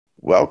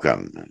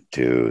Welcome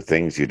to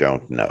Things You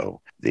Don't Know,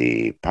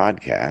 the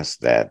podcast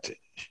that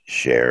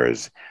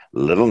shares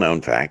little known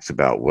facts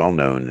about well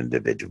known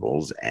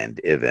individuals and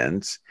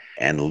events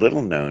and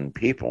little known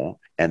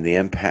people and the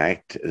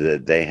impact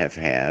that they have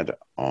had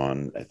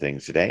on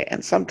things today,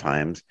 and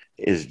sometimes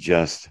is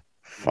just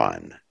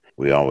fun.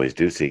 We always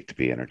do seek to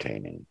be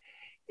entertaining.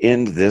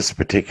 In this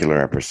particular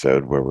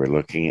episode, where we're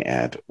looking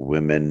at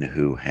women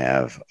who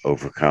have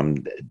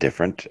overcome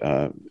different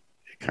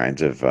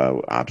kinds of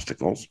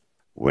obstacles,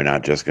 we're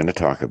not just going to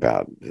talk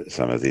about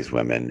some of these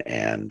women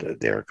and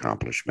their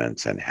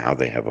accomplishments and how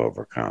they have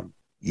overcome.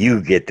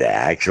 You get to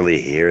actually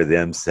hear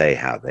them say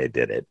how they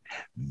did it.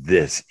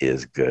 This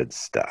is good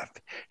stuff.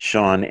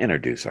 Sean,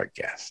 introduce our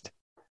guest.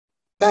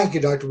 Thank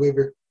you, Dr.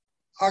 Weaver.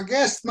 Our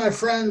guest, my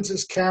friends,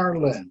 is Karen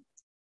Lynn.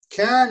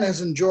 Karen has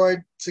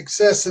enjoyed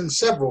success in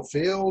several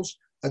fields: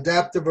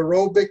 adaptive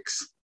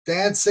aerobics,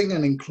 dancing,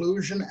 and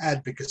inclusion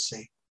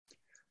advocacy.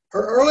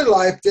 Her early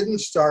life didn't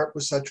start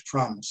with such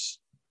promise.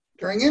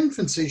 During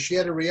infancy, she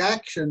had a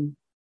reaction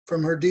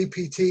from her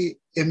DPT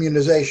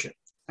immunization,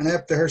 and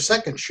after her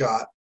second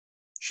shot,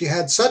 she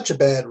had such a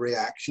bad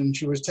reaction,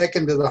 she was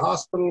taken to the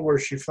hospital where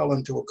she fell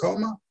into a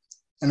coma,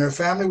 and her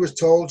family was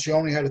told she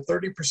only had a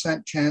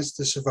 30% chance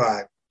to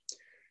survive.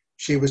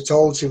 She was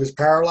told she was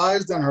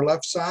paralyzed on her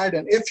left side,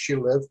 and if she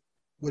lived,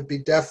 would be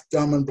deaf,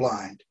 dumb, and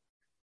blind.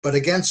 But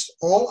against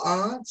all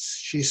odds,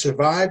 she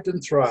survived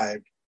and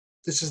thrived.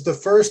 This is the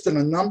first in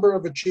a number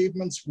of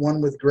achievements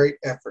won with great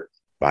effort.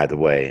 By the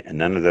way,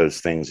 none of those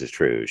things is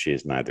true. She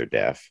is neither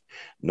deaf,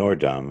 nor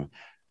dumb,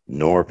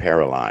 nor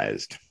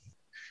paralyzed.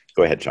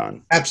 Go ahead,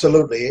 John.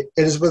 Absolutely. It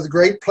is with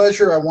great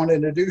pleasure I want to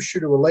introduce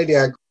you to a lady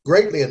I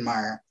greatly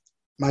admire,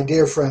 my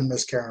dear friend,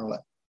 Miss Karen Lynn.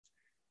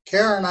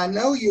 Karen, I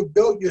know you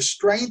built your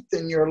strength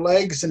in your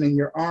legs and in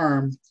your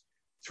arm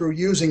through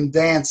using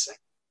dancing.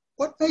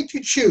 What made you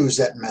choose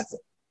that method?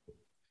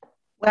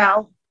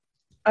 Well,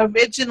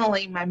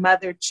 originally my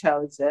mother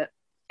chose it,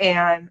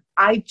 and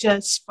I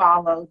just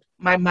followed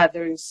my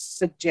mother's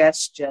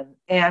suggestion,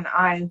 and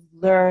I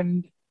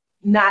learned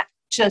not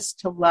just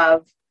to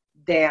love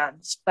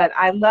dance, but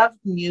I loved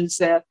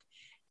music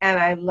and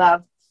I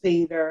loved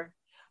theater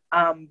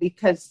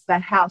because the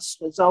house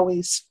was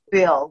always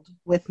filled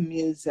with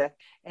music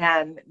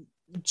and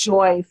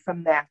joy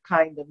from that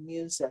kind of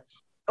music.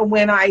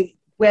 When I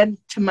went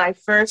to my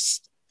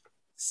first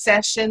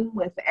session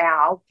with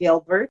Al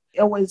Gilbert,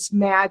 it was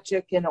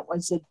magic and it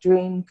was a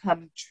dream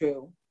come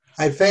true.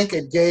 I think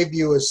it gave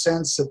you a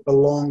sense of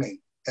belonging,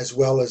 as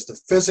well as the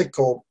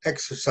physical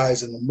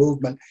exercise and the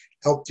movement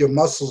helped your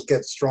muscles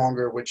get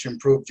stronger, which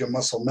improved your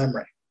muscle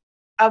memory.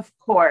 Of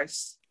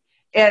course,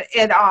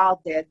 it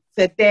all did.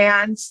 The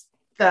dance,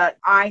 the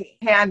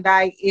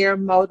hand-eye ear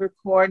motor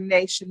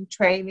coordination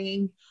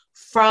training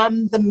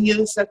from the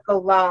music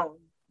alone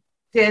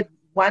did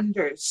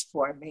wonders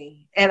for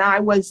me. And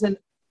I was an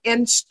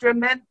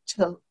instrument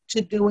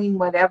to doing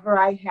whatever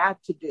I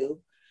had to do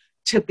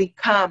to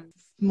become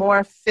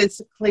more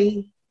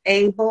physically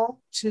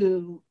able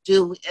to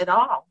do it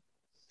all.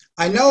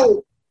 I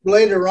know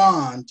later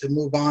on, to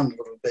move on a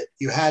little bit,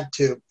 you had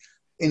to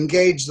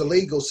engage the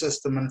legal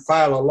system and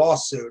file a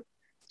lawsuit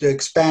to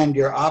expand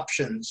your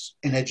options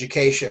in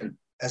education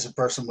as a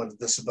person with a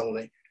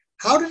disability.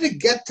 How did it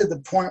get to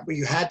the point where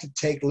you had to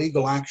take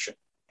legal action?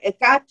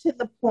 It got to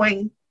the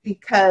point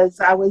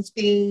because I was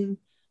being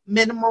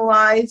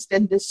minimalized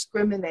and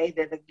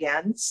discriminated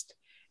against,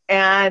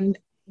 and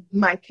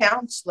my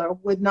counselor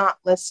would not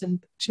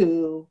listen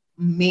to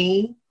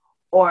me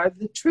or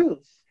the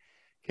truth.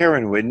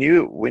 Karen, when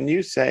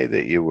you say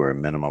that you were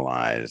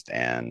minimalized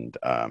and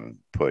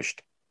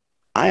pushed,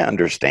 I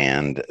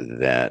understand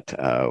that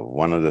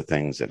one of the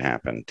things that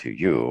happened to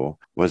you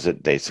was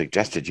that they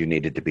suggested you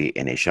needed to be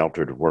in a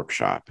sheltered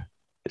workshop.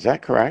 Is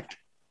that correct?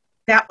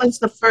 That was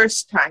the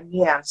first time,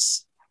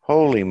 yes.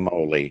 Holy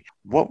moly.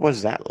 What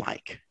was that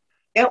like?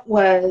 It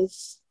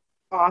was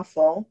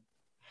awful,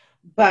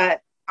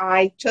 but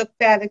I took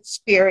that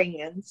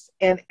experience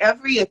and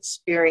every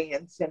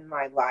experience in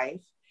my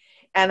life,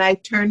 and I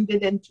turned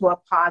it into a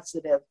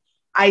positive.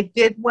 I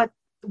did what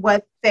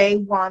they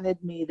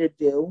wanted me to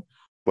do.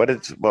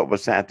 What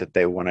was that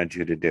they wanted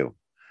you to do?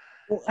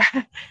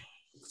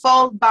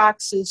 Fold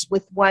boxes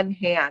with one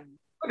hand.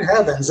 Good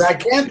heavens, I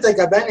can't think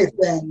of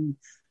anything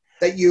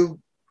that you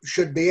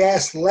should be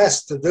asked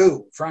less to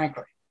do,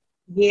 frankly.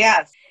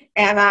 Yes,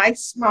 and I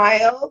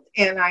smiled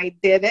and I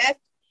did it,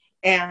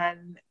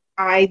 and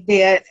I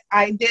did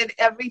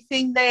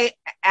everything they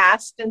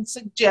asked and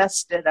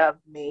suggested of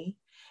me.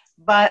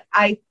 But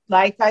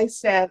like I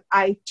said,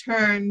 I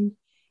turned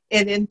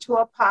it into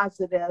a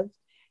positive.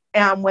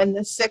 And when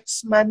the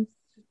 6-month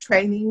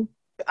training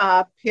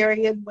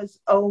period was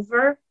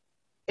over,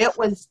 it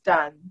was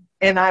done.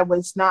 And I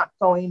was not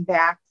going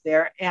back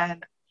there.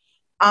 And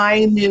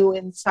I knew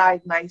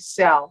inside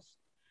myself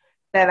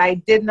that I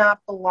did not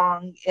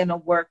belong in a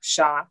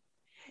workshop.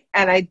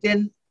 And I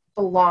didn't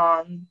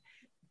belong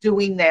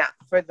doing that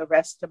for the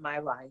rest of my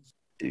life.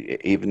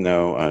 even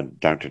though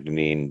Dr.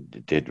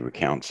 Deneen did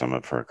recount some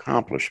of her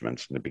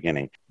accomplishments in the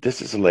beginning,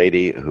 this is a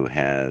lady who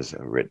has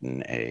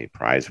written a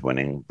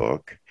prize-winning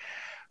book,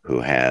 who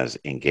has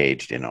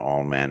engaged in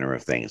all manner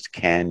of things.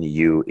 Can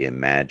you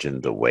imagine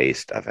the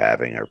waste of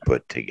having her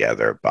put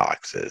together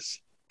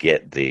boxes?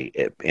 Get the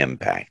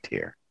impact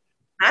here.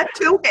 Not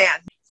two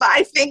hands,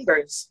 5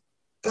 fingers.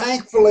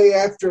 Thankfully,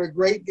 after a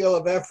great deal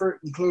of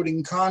effort,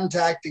 including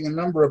contacting a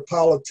number of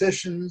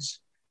politicians,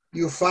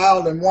 you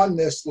filed and won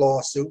this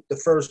lawsuit, the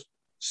first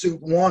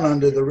suit won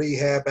under the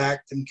Rehab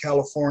Act in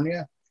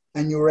California,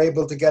 and you were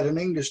able to get an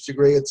English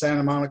degree at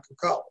Santa Monica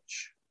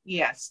College.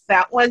 Yes,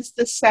 that was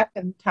the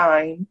second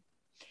time.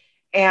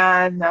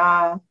 And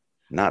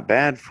not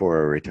bad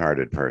for a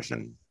retarded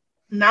person.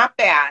 Not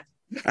bad.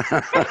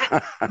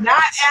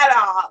 Not at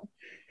all.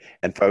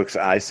 And folks,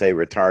 I say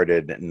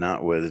retarded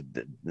not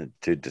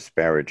to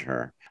disparage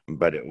her,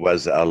 but it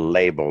was a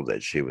label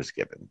that she was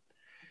given.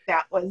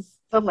 That was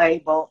the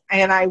label.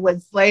 And I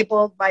was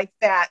labeled like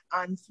that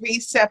on 3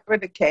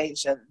 separate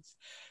occasions.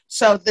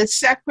 So the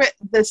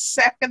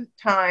second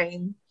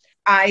time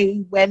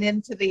I went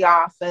into the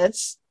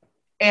office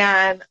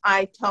and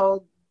I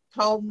told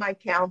my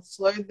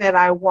counselor that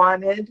I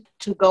wanted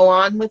to go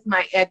on with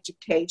my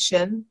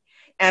education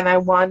and I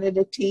wanted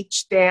to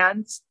teach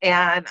dance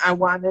and I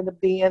wanted to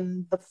be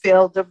in the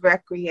field of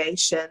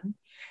recreation.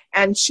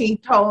 And she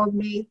told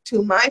me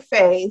to my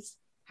face,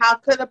 how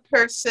could a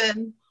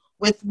person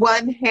with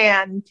one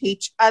hand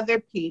teach other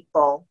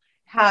people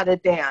how to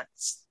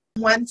dance?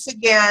 Once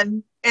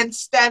again,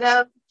 instead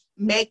of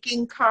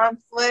making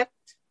conflict,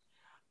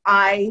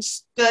 I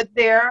stood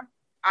there,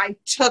 I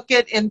took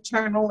it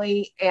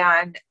internally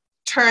and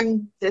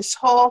turned this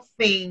whole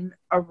thing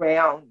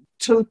around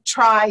to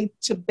try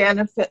to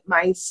benefit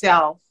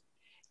myself.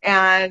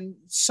 And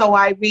so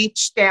I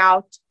reached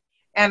out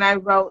and I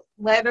wrote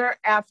letter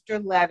after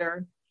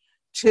letter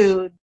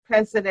to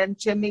President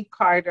Jimmy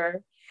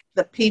Carter,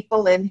 the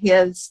people in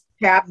his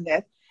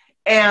cabinet,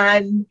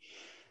 and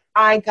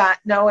I got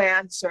no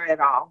answer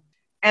at all.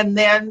 And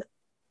then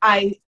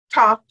I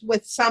talked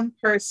with some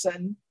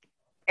person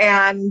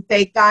and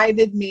they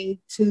guided me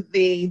to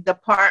the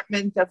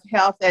Department of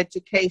Health,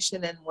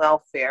 Education, and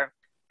Welfare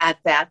at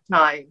that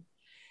time.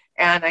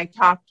 And I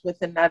talked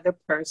with another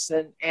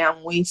person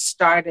and we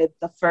started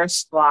the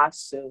first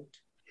lawsuit.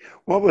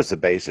 What was the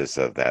basis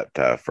of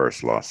that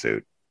first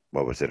lawsuit?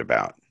 What was it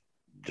about?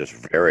 Just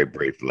very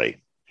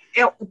briefly.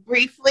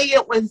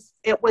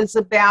 It was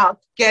about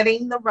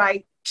getting the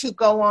right to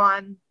go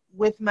on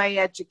with my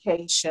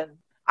education.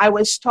 I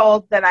was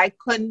told that I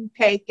couldn't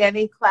take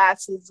any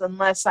classes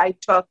unless I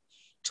took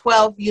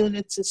 12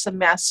 units a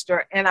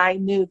semester, and I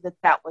knew that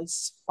that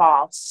was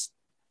false.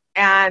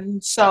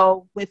 And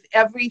so with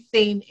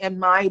everything in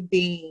my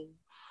being,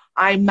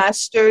 I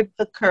mustered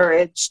the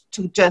courage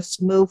to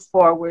just move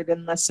forward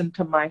and listen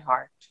to my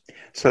heart.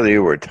 So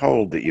you were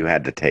told that you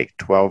had to take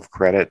 12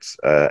 credits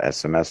a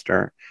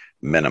semester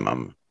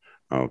minimum.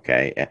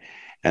 Okay.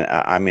 And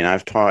I mean,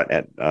 I've taught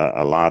at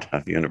a lot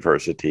of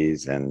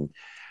universities, and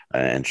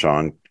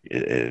Sean,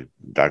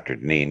 Dr.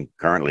 Deneen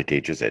currently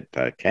teaches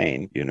at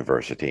Kane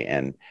University.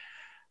 And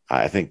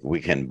I think we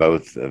can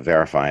both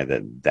verify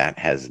that that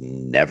has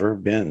never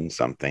been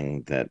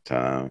something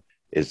that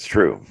is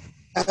true.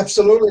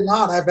 Absolutely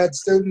not. I've had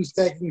students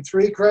taking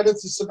 3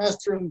 credits a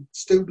semester and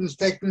students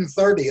taking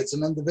 30. It's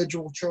an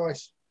individual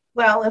choice.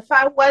 Well, if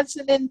I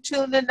wasn't in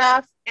tune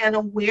enough and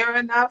aware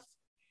enough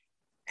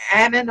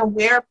and an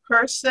aware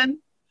person,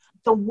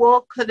 the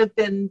wool could have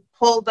been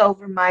pulled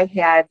over my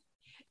head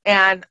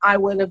and I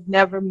would have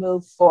never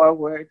moved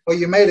forward. Well,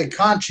 you made a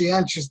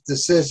conscientious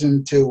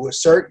decision to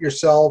assert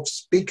yourself,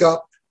 speak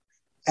up,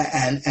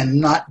 and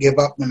not give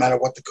up no matter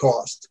what the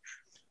cost.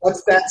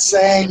 What's that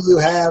saying you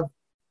have?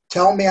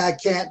 Tell me I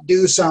can't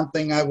do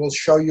something, I will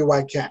show you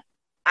I can.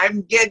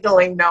 I'm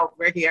giggling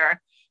over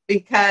here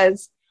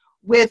because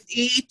with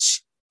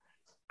each,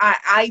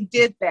 I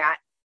did that.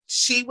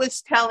 She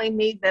was telling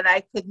me that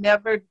I could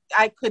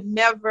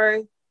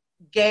never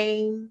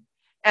gain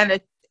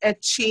and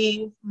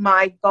achieve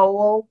my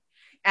goal.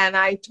 And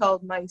I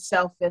told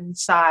myself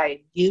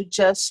inside, you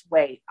just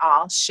wait,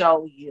 I'll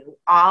show you,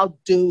 I'll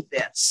do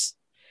this.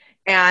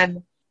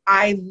 And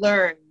I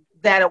learned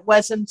that it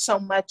wasn't so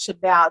much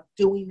about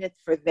doing it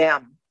for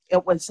them.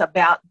 It was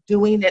about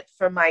doing it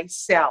for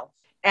myself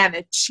and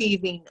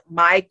achieving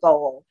my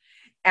goal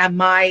and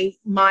my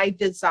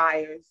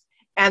desires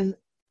and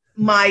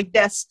my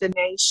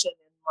destination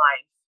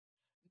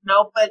in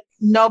life.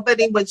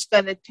 Nobody was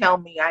going to tell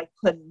me I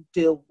couldn't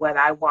do what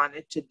I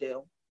wanted to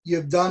do.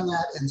 You've done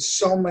that in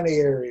so many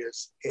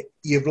areas.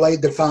 You've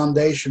laid the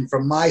foundation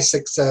for my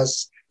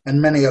success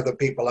and many other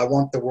people. I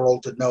want the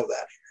world to know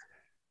that.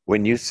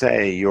 When you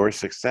say your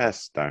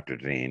success, Dr.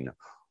 Dean,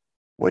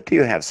 what do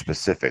you have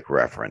specific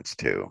reference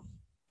to?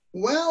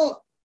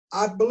 Well,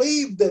 I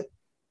believe that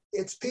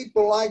it's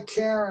people like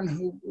Karen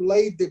who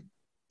laid the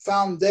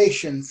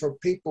foundation for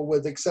people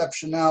with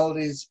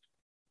exceptionalities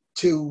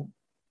to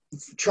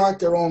chart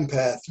their own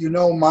path. You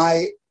know,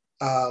 my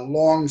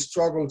long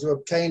struggle to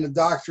obtain a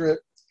doctorate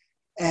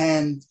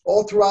And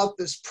all throughout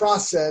this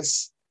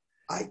process,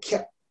 I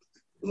kept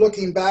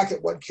looking back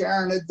at what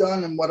Karen had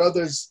done and what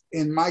others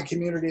in my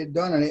community had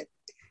done, and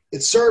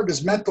it served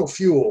as mental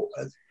fuel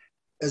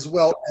as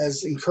well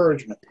as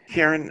encouragement.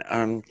 Karen,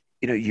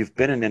 you've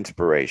been an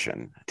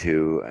inspiration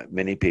to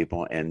many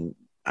people, and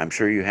I'm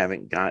sure you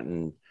haven't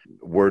gotten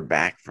word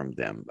back from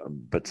them,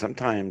 but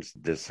sometimes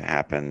this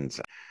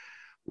happens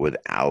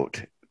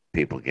without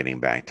people getting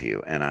back to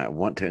you. And I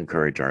want to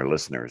encourage our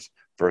listeners,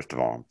 first of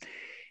all,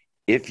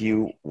 if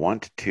you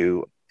want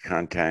to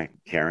contact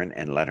Karen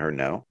and let her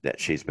know that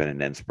she's been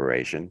an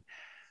inspiration,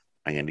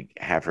 I'm going to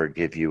have her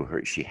give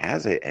you she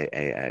has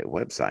a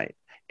website,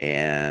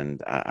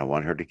 and I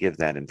want her to give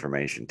that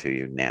information to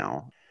you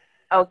now.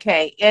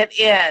 Okay, it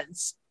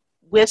is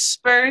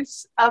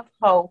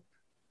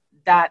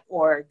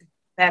whispersofhope.org.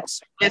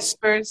 That's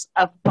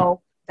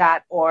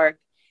whispersofhope.org.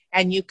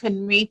 And you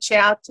can reach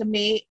out to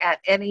me at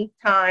any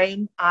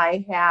time.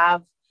 I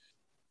have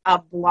a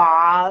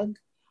blog.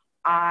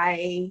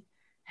 I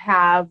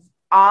have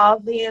all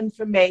the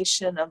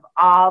information of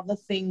all the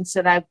things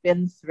that I've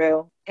been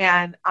through.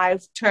 And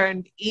I've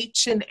turned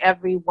each and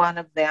every one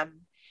of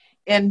them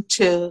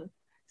into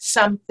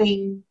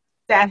something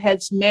that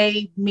has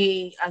made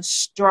me a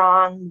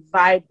strong,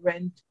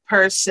 vibrant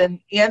person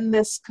in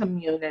this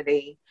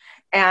community.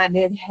 And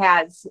it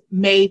has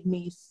made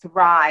me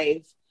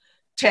thrive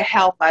to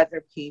help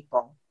other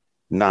people.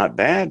 Not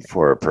bad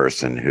for a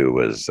person who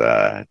was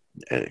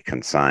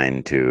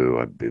consigned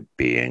to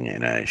being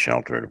in a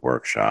sheltered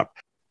workshop.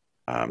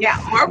 Yeah,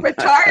 or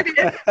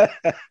retarded.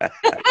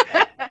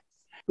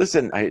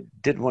 Listen, I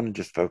did want to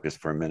just focus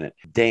for a minute.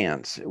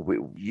 Dance,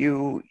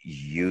 you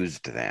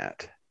used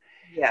that.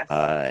 Yes.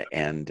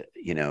 And,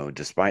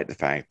 despite the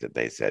fact that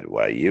they said,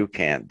 well, you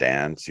can't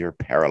dance, you're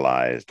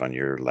paralyzed on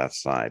your left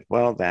side.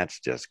 Well, that's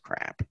just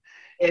crap.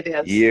 It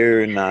is.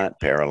 You're not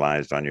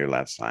paralyzed on your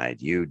left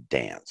side. You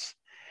dance.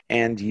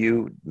 And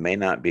you may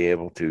not be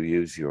able to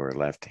use your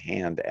left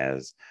hand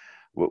as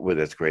with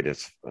as great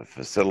as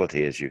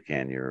facility as you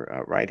can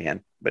your right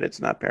hand, but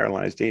it's not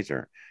paralyzed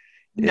either.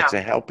 No. It's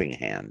a helping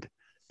hand.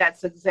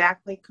 That's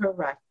exactly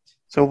correct.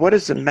 So what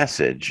is the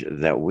message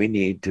that we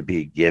need to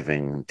be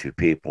giving to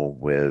people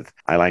with,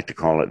 I like to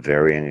call it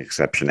varying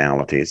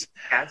exceptionalities?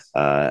 Yes.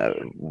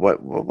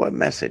 What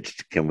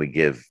message can we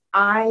give?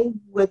 I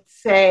would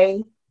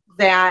say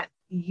that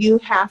you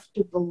have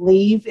to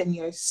believe in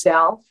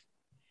yourself.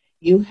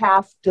 You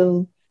have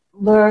to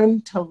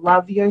learn to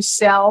love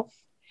yourself,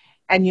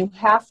 and you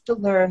have to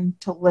learn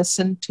to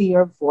listen to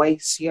your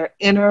voice, your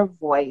inner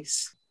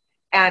voice,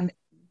 and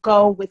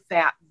go with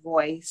that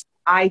voice.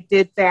 I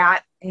did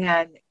that,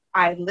 and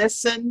I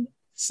listened.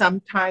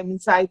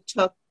 Sometimes I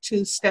took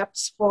 2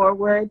 steps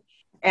forward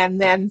and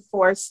then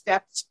 4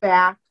 steps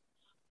back.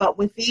 But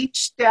with each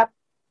step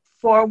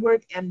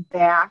forward and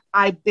back,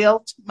 I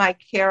built my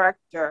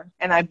character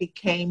and I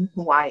became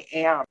who I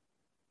am.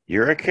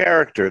 You're a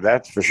character,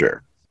 that's for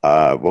sure.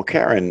 Well,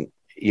 Karen,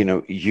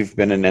 you've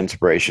been an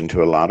inspiration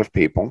to a lot of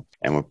people,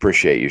 and we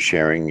appreciate you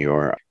sharing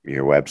your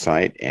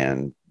website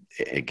and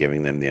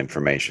giving them the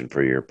information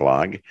for your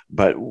blog.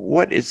 But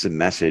what is the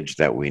message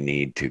that we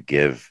need to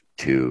give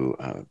to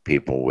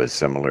people with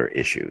similar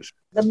issues?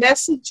 The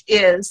message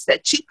is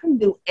that you can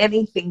do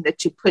anything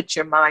that you put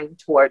your mind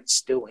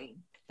towards doing,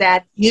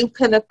 that you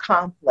can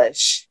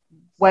accomplish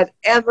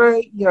whatever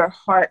your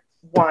heart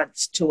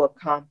wants to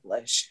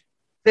accomplish.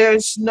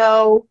 There's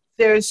no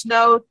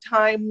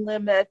time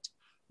limit.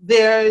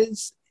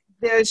 There's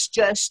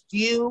just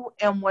you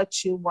and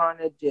what you want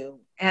to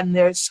do. And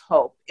there's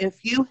hope.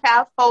 If you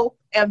have hope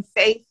and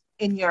faith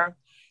in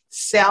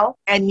yourself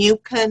and you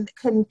can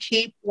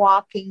keep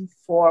walking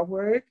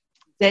forward,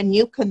 then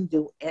you can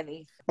do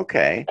anything.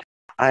 Okay,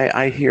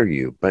 I hear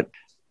you, but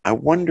I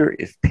wonder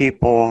if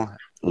people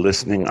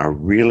listening are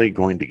really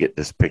going to get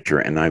this picture.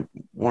 And I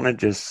want to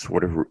just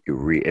sort of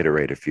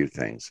reiterate a few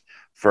things.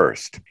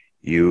 First,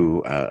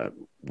 you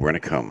were in a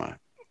coma,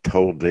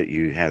 told that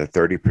you had a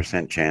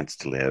 30% chance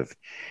to live,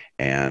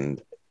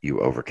 and you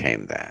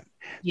overcame that.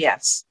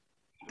 Yes.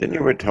 Then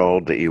you were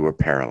told that you were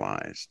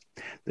paralyzed.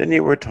 Then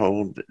you were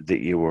told that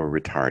you were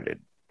retarded.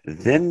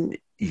 Then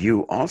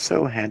you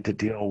also had to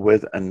deal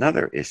with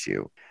another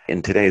issue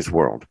in today's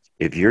world.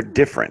 If you're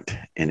different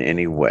in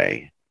any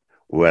way,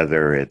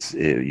 whether it's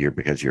you're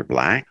because you're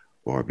Black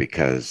or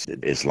because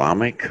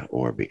Islamic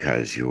or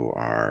because you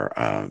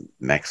are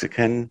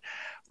Mexican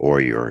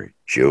or you're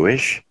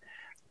Jewish,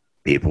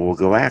 people will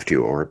go after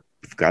you. Or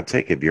for God's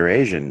sake, if you're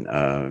Asian,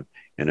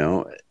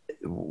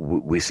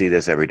 we see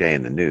this every day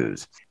in the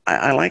news.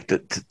 I like to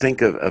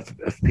think of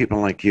people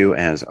like you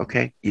as,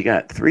 okay, you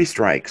got 3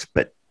 strikes,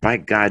 but by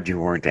God, you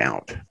weren't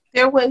out.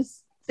 There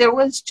was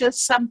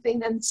just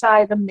something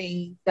inside of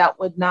me that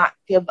would not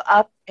give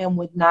up and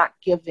would not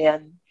give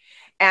in.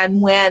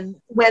 And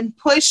when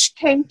push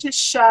came to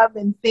shove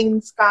and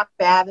things got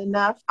bad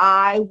enough,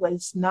 I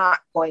was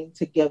not going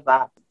to give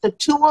up. The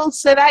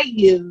tools that I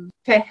used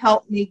to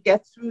help me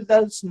get through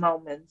those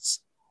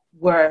moments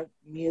were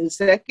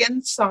music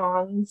and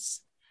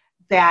songs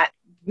that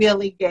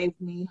really gave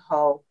me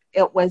hope.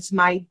 It was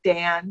my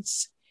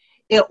dance.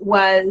 It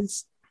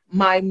was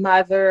my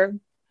mother,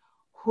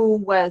 who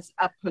was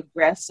a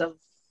progressive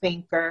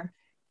thinker.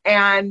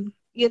 And,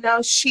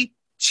 she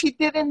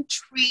didn't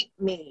treat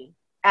me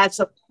as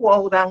a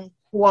quote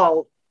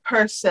unquote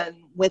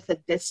person with a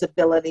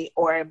disability,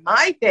 or in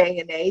my day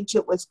and age,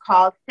 it was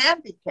called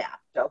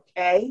handicapped.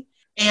 Okay.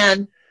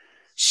 And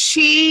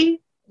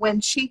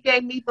when she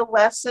gave me the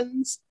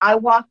lessons, I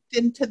walked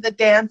into the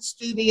dance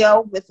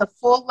studio with a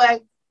full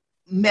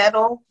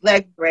metal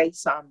leg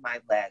brace on my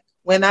leg.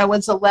 When I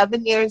was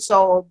 11 years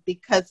old,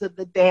 because of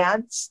the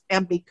dance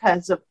and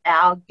because of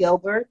Al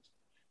Gilbert,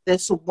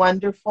 this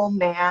wonderful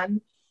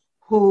man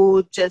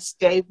who just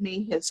gave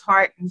me his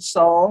heart and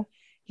soul.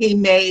 He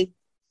made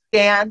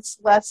dance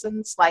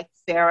lessons like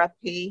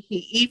therapy.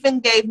 He even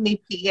gave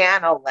me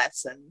piano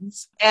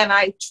lessons. And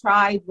I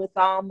tried with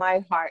all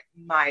my heart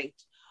and might.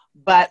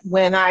 But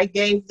when I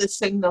gave the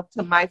signal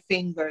to my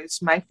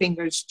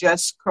fingers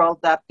just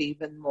curled up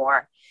even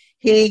more.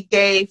 He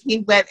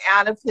went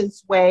out of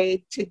his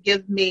way to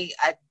give me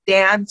a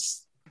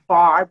dance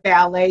bar,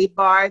 ballet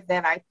bar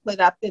that I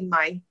put up in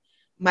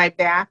my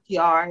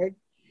backyard.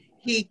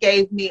 He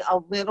gave me a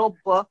little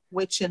book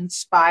which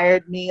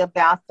inspired me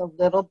about the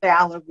little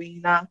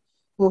ballerina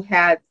who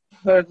had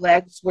her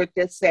legs were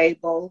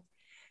disabled,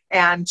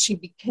 and she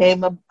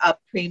became a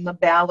prima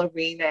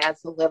ballerina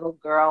as a little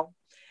girl.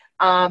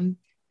 And,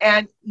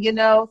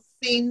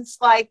 things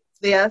like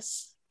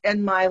this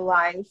in my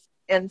life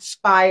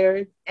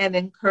inspired and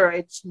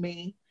encouraged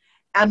me.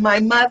 And my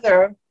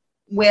mother,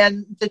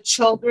 when the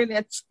children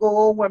at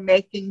school were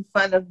making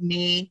fun of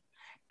me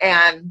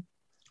and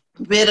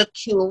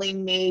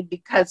ridiculing me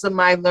because of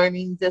my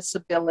learning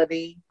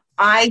disability,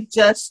 I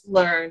just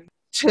learned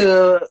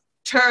to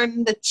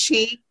turn the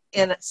cheek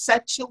in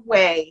such a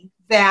way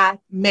that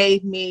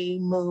made me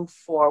move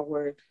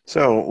forward.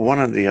 So one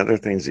of the other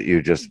things that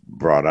you just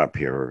brought up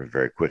here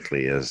very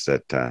quickly is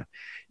that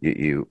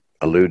you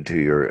allude to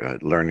your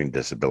learning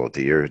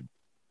disability. You're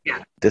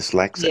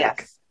dyslexic.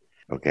 Yes.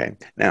 Okay.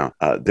 Now,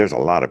 there's a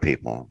lot of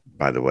people,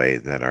 by the way,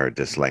 that are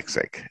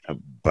dyslexic,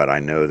 but I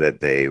know that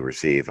they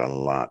receive a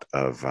lot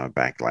of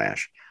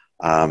backlash.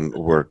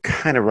 We're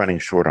kind of running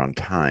short on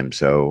time,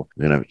 so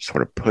I'm going to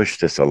sort of push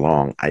this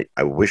along.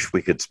 I wish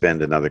we could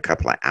spend another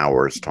couple of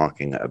hours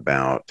talking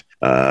about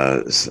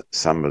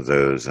some of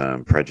those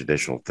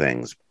prejudicial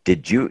things.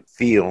 Did you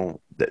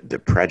feel that the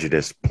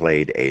prejudice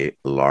played a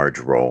large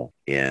role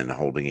in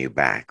holding you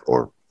back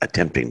or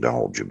attempting to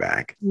hold you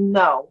back?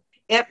 No.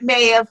 It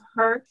may have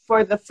hurt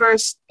for the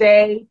first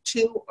day,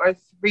 2 or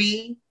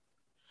 3,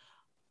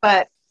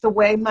 but the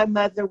way my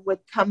mother would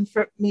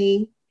comfort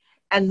me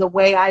and the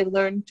way I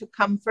learned to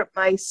comfort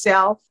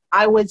myself,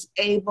 I was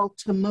able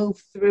to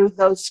move through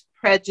those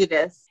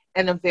prejudice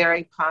in a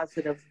very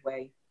positive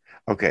way.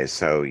 Okay,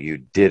 so you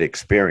did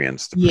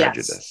experience the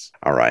prejudice.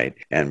 All right.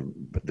 And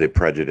the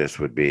prejudice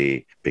would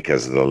be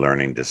because of the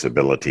learning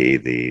disability,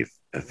 the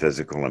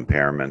physical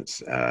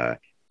impairments,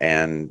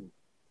 and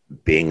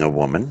being a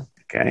woman.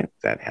 Okay,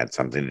 that had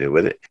something to do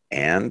with it.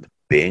 And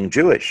being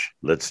Jewish.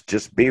 Let's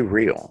just be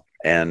real.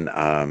 And,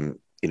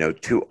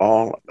 to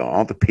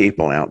all the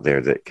people out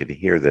there that could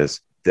hear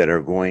this, that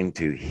are going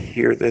to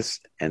hear this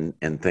and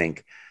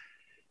think,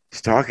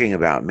 it's talking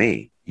about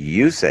me.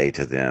 You say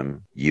to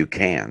them, you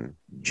can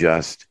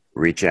just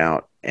reach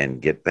out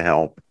and get the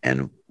help,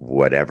 and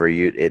whatever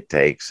it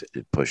takes,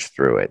 push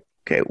through it.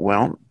 Okay,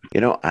 well,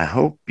 I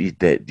hope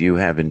that you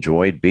have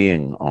enjoyed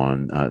being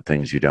on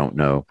Things You Don't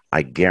Know.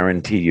 I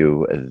guarantee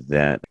you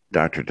that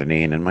Dr.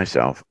 Deneen and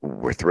myself,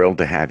 we're thrilled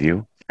to have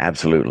you.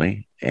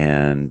 Absolutely.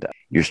 And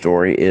your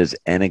story is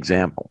an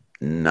example,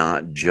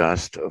 not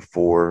just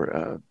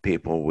for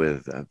people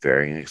with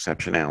varying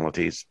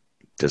exceptionalities,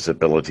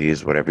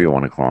 disabilities, whatever you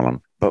want to call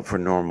them, but for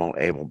normal,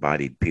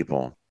 able-bodied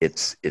people.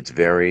 It's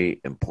very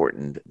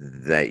important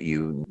that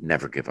you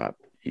never give up.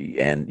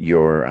 And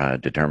your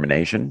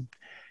determination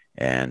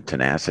and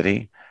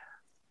tenacity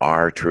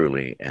are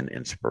truly an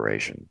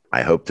inspiration.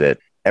 I hope that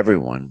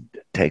everyone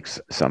takes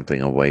something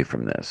away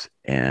from this.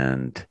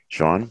 And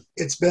Sean?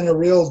 It's been a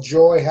real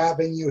joy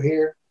having you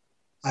here.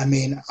 I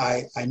mean,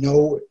 I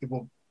know it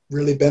will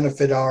really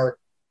benefit our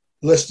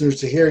listeners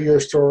to hear your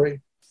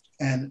story,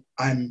 and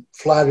I'm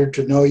flattered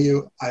to know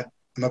you. I'm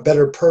a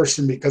better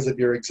person because of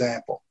your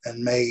example.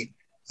 And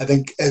I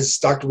think, as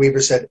Dr.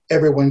 Weaver said,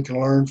 everyone can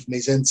learn from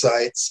these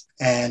insights.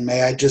 And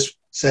may I just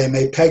say,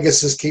 may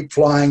Pegasus keep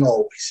flying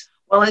always.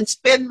 Well, it's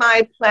been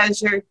my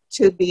pleasure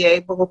to be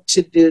able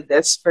to do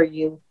this for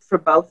you, for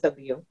both of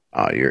you.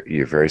 Oh,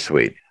 you're very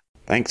sweet.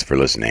 Thanks for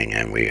listening,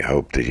 and we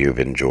hope that you've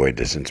enjoyed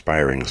this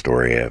inspiring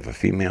story of a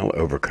female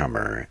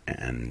overcomer.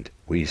 And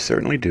we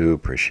certainly do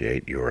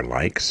appreciate your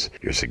likes,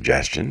 your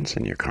suggestions,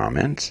 and your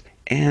comments,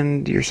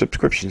 and your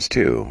subscriptions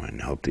too,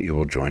 and hope that you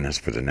will join us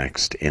for the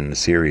next in the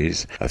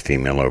series of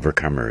Female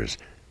Overcomers.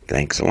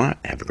 Thanks a lot.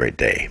 Have a great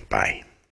day. Bye.